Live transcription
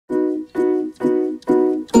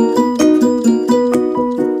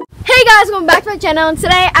guys, welcome back to my channel, and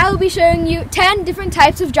today I will be showing you 10 different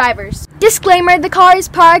types of drivers. Disclaimer, the car is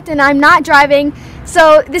parked and I'm not driving,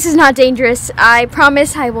 so this is not dangerous. I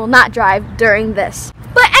promise I will not drive during this.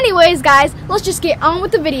 But anyways guys, let's just get on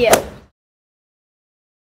with the video.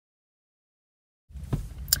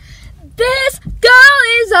 This girl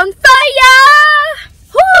is on fire!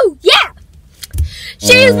 Woo, yeah!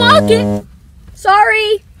 She's walking,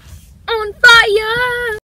 on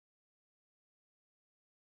fire!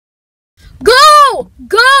 Go!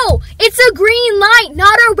 Go! It's a green light,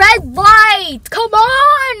 not a red light! Come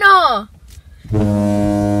on!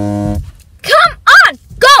 Come on!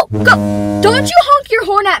 Go! Go! Don't you honk your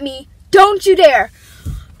horn at me! Don't you dare!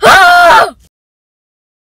 Ah!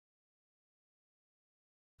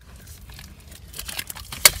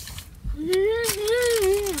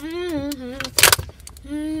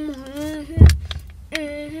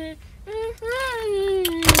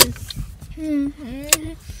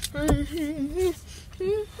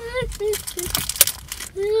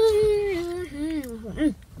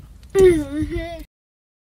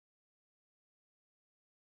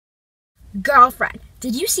 Girlfriend,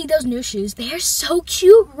 did you see those new shoes? They are so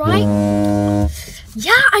cute, right?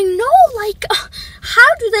 Yeah, I know, like,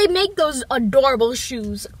 how do they make those adorable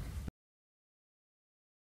shoes?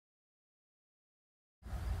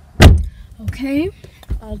 Okay,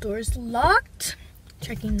 all doors locked.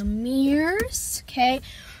 Checking the mirrors. Okay,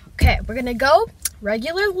 we're gonna go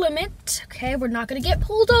regular limit. Okay, we're not gonna get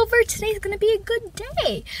pulled over. Today's gonna be a good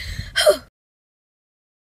day.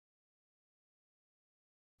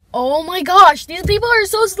 Oh my gosh, these people are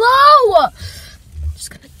so slow. Just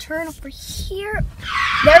gonna turn over here.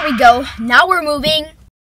 There we go. Now we're moving.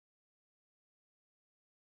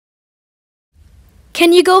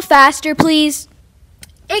 Can you go faster, please?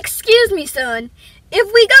 Excuse me, son.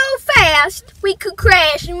 If we go fast, we could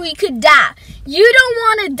crash and we could die. You don't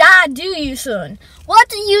want to die, do you, son? What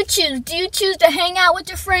do you choose? Do you choose to hang out with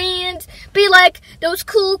your friends, be like those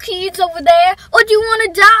cool kids over there, or do you want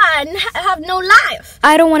to die and have no life?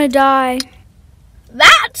 I don't want to die.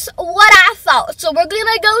 That's what I thought. So we're going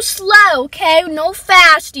to go slow, okay? No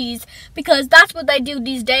fasties, because that's what they do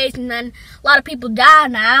these days, and then a lot of people die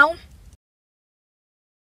now.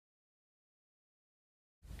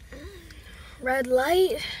 Red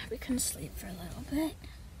light. We can sleep for a little bit.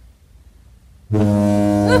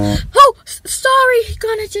 Oh, sorry.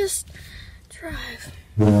 Gonna just drive.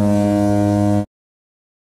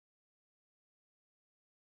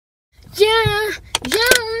 Yeah.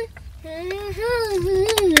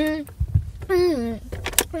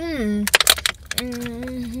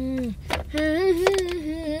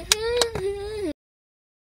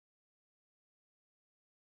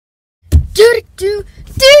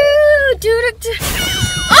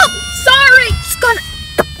 Oh, sorry. It's gonna.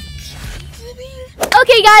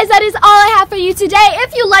 Okay, guys, that is all I have for you today.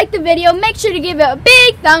 If you liked the video, make sure to give it a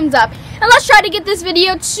big thumbs up. And let's try to get this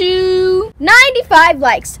video to 95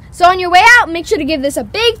 likes. So on your way out, make sure to give this a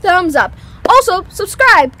big thumbs up. Also,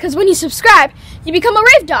 subscribe, because when you subscribe, you become a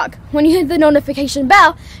rave dog. When you hit the notification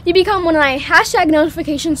bell, you become one of my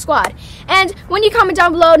 #notification squad. And when you comment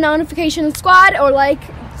down below notification squad or like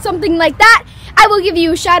something like that, I will give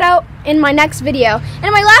you a shout out in my next video. And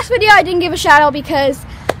in my last video, I didn't give a shout out because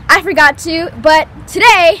I forgot to, but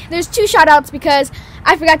today there's 2 shout outs because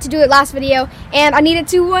I forgot to do it last video and I needed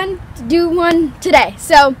to do one today.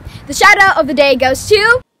 So the shout out of the day goes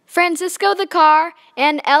to Francisco the Car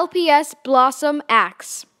and LPS Blossom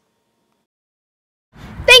Axe.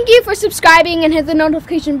 Thank you for subscribing and hit the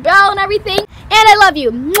notification bell and everything, and I love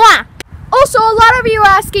you. Mwah! Also, a lot of you are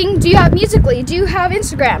asking, do you have Musical.ly? Do you have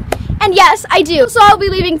Instagram? And yes, I do. So I'll be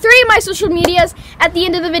leaving 3 of my social medias at the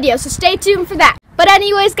end of the video, so stay tuned for that. But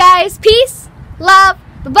anyways, guys, peace, love,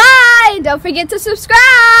 bye-bye, and don't forget to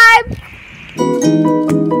subscribe.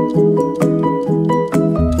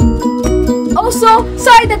 Also,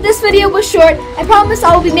 sorry that this video was short. I promise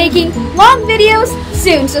I will be making long videos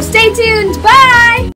soon, so stay tuned. Bye!